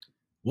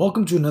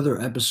Welcome to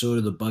another episode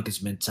of the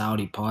Buckets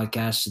Mentality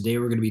Podcast. Today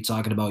we're going to be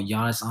talking about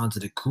Giannis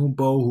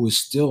Antetokounmpo, who is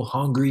still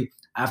hungry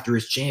after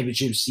his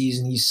championship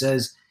season. He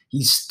says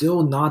he's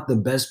still not the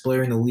best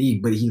player in the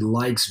league, but he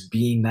likes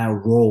being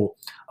that role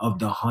of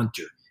the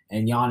hunter.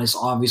 And Giannis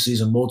obviously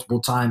is a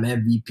multiple-time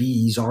MVP.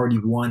 He's already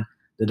won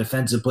the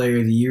Defensive Player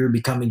of the Year,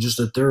 becoming just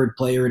the third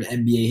player in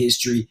NBA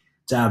history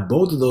to have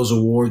both of those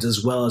awards,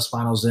 as well as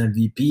Finals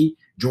MVP,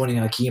 joining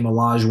Hakeem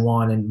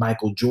Olajuwon and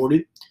Michael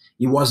Jordan.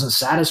 He wasn't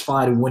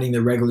satisfied winning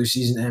the regular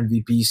season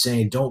MVP,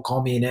 saying, "Don't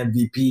call me an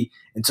MVP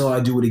until I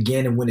do it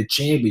again and win a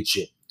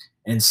championship."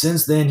 And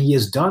since then, he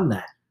has done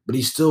that, but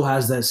he still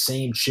has that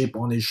same chip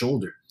on his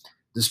shoulder.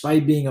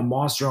 Despite being a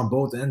monster on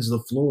both ends of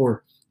the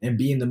floor and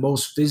being the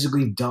most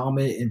physically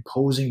dominant,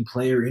 imposing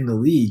player in the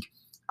league,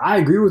 I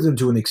agree with him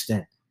to an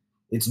extent.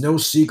 It's no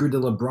secret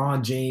that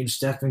LeBron James,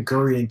 Stephen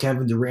Curry, and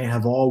Kevin Durant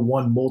have all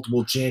won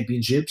multiple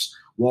championships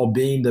while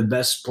being the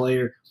best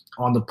player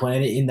on the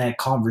planet in that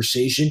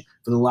conversation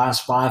for the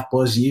last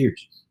 5+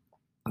 years.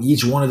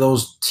 Each one of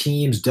those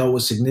teams dealt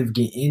with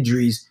significant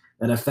injuries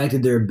that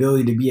affected their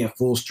ability to be at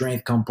full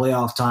strength come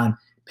playoff time,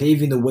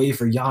 paving the way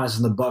for Giannis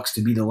and the Bucks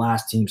to be the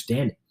last team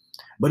standing.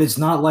 But it's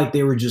not like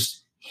they were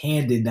just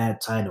handed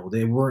that title.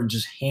 They weren't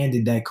just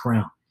handed that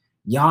crown.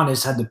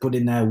 Giannis had to put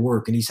in that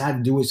work, and he's had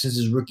to do it since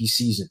his rookie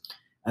season.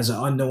 As an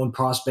unknown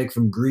prospect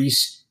from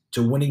Greece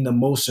to winning the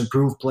most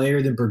improved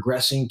player, then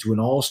progressing to an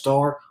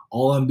all-star,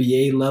 all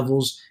NBA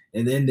levels,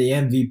 and then the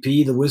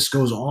MVP, the list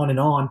goes on,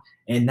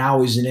 and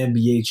now he's an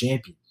NBA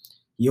champion.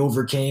 He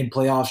overcame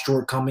playoff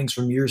shortcomings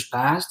from years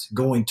past,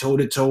 going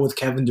toe-to-toe with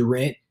Kevin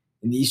Durant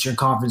in the Eastern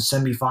Conference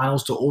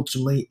semifinals to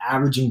ultimately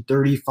averaging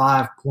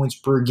 35 points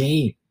per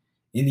game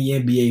in the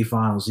NBA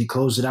Finals. He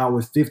closed it out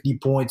with 50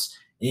 points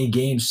in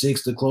Game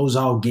 6, the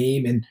closeout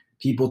game, and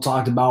people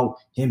talked about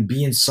him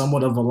being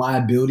somewhat of a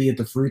liability at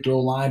the free throw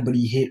line, but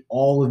he hit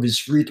all of his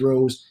free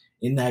throws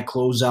in that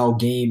closeout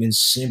game and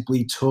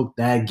simply took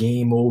that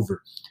game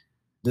over.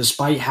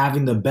 Despite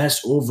having the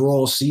best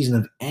overall season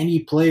of any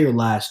player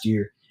last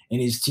year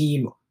and his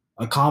team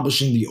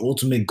accomplishing the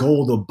ultimate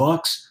goal, the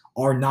Bucks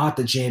are not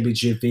the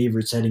championship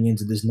favorites heading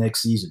into this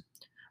next season.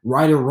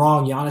 Right or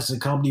wrong, Giannis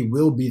and company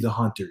will be the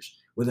hunters.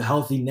 With a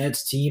healthy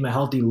Nets team, a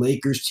healthy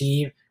Lakers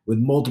team, with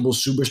multiple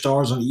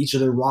superstars on each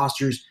of their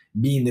rosters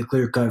being the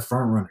clear-cut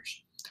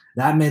frontrunners.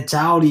 That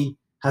mentality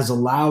has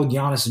allowed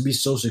Giannis to be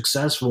so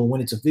successful.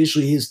 When it's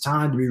officially his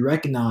time to be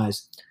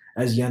recognized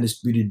as the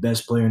undisputed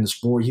best player in the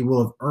sport, he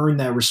will have earned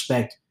that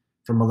respect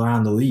from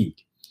around the league.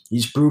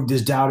 He's proved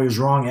his doubters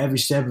wrong every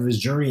step of his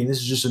journey, and this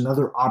is just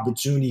another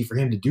opportunity for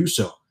him to do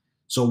so.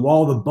 So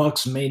while the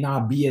Bucks may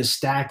not be as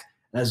stacked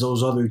as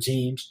those other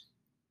teams,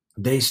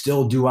 they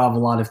still do have a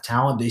lot of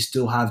talent. They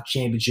still have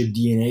championship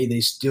DNA. They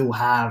still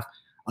have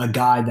a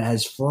guy that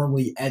has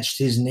firmly etched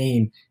his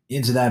name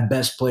into that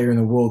best player in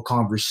the world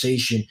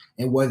conversation.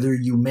 And whether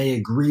you may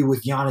agree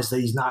with Giannis that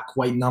he's not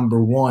quite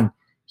number one,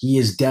 he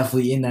is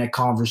definitely in that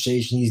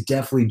conversation. He's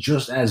definitely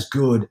just as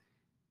good,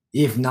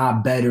 if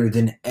not better,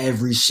 than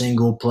every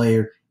single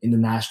player in the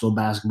National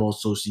Basketball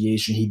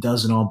Association. He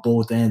does it on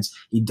both ends.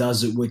 He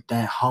does it with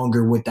that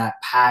hunger, with that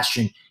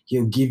passion.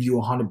 He'll give you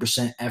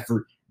 100%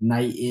 effort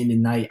night in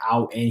and night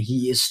out, and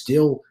he is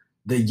still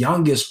the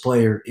youngest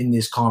player in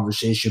this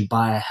conversation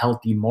by a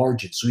healthy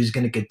margin. So he's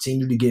going to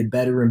continue to get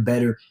better and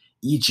better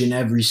each and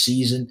every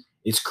season.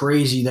 It's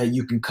crazy that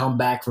you can come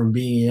back from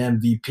being an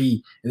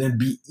MVP and then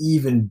be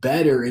even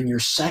better in your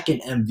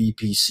second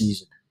MVP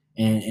season.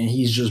 And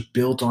he's just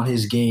built on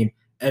his game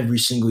every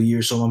single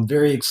year. So I'm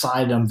very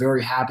excited. I'm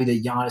very happy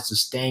that Giannis is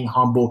staying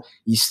humble.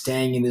 He's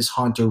staying in this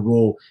hunter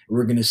role.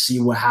 We're going to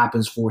see what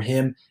happens for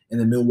him and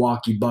the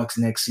Milwaukee Bucks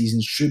next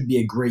season. Should be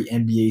a great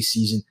NBA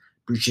season.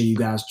 Appreciate you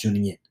guys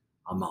tuning in.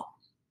 I'm out.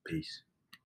 Peace.